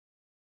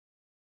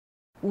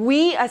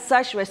We are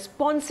such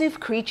responsive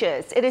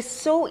creatures. It is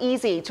so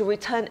easy to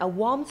return a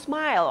warm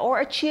smile or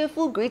a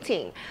cheerful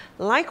greeting.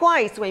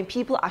 Likewise, when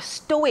people are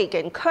stoic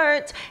and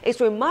curt, it's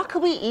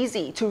remarkably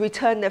easy to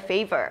return the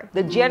favor.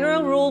 The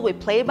general rule we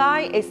play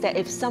by is that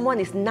if someone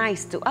is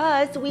nice to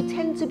us, we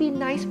tend to be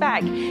nice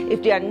back.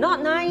 If they are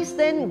not nice,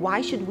 then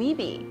why should we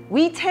be?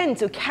 We tend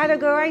to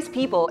categorize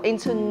people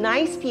into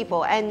nice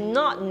people and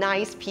not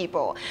nice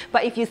people.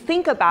 But if you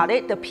think about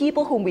it, the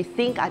people whom we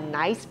think are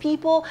nice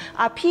people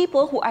are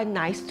people who are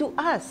nice to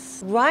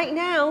us. Right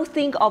now,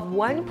 think of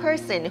one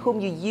person whom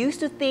you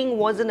used to think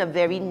wasn't a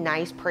very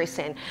nice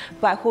person,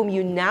 but whom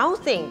you now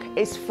think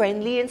is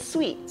friendly and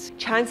sweet.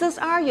 Chances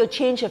are your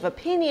change of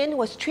opinion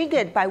was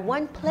triggered by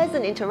one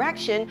pleasant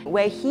interaction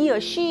where he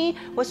or she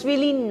was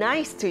really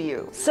nice to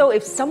you. So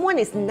if someone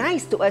is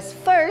nice to us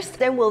first,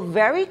 then we'll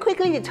very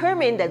quickly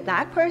determine that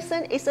that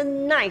person is a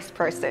nice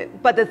person.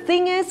 But the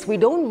thing is, we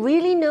don't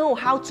really know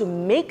how to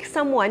make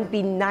someone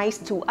be nice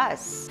to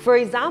us. For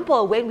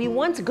example, when we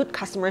want good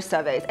customer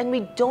service and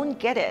we don't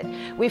get it,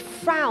 we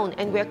frown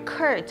and we're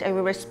curt and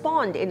we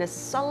respond in a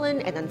sullen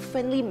and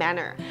unfriendly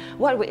manner.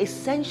 What we're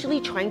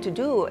essentially trying to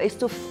do is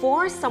to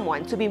force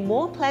someone to be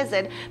more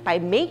pleasant by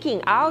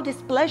making our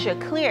displeasure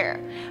clear.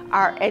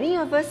 Are any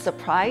of us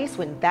surprised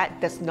when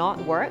that does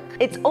not work?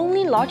 It's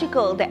only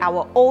logical that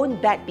our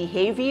own bad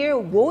behavior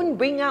won't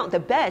bring out the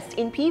best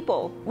in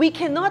people. We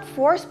cannot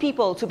force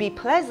people to be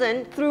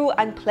pleasant through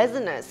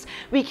unpleasantness.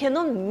 We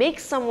cannot make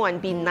someone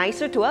be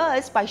nicer to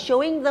us by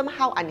showing them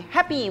how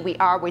unhappy we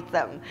are with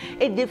them.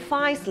 It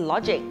defies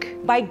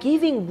logic. By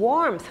giving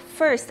warmth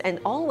first and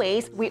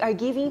always, we are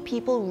giving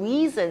people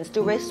reasons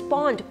to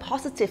respond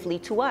positively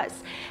to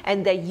us.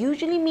 And that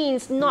usually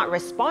means not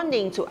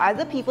responding to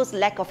other people's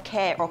lack of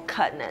care or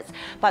curtness,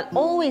 but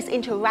always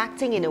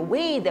interacting in a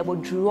way that will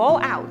draw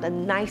out the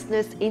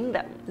niceness in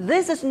them.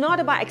 This is not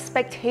about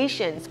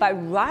expectations, but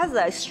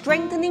rather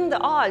strengthening the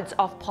odds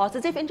of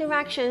positive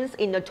interactions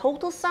in the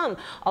total sum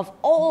of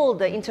all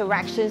the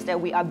interactions that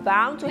we are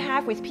bound to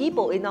have with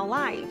people in our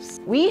lives.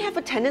 We have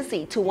a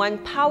tendency to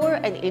want power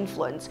and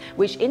influence,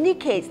 which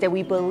indicates that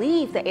we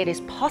believe that it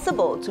is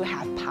possible to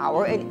have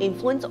power and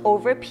influence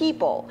over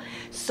people.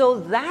 So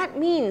that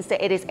means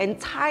that it is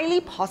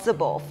entirely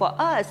possible for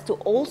us to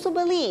also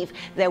believe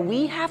that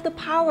we have the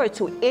power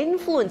to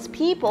influence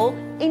people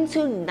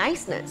into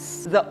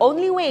niceness. The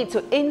only way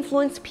to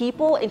influence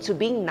people into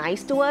being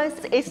nice to us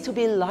is to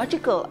be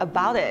logical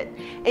about it.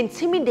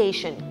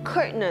 Intimidation,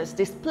 curtness,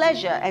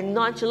 displeasure, and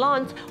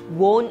nonchalance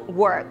won't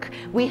work.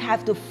 We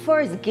have to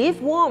first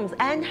give warmth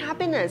and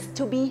happiness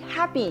to be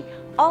happy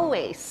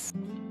always.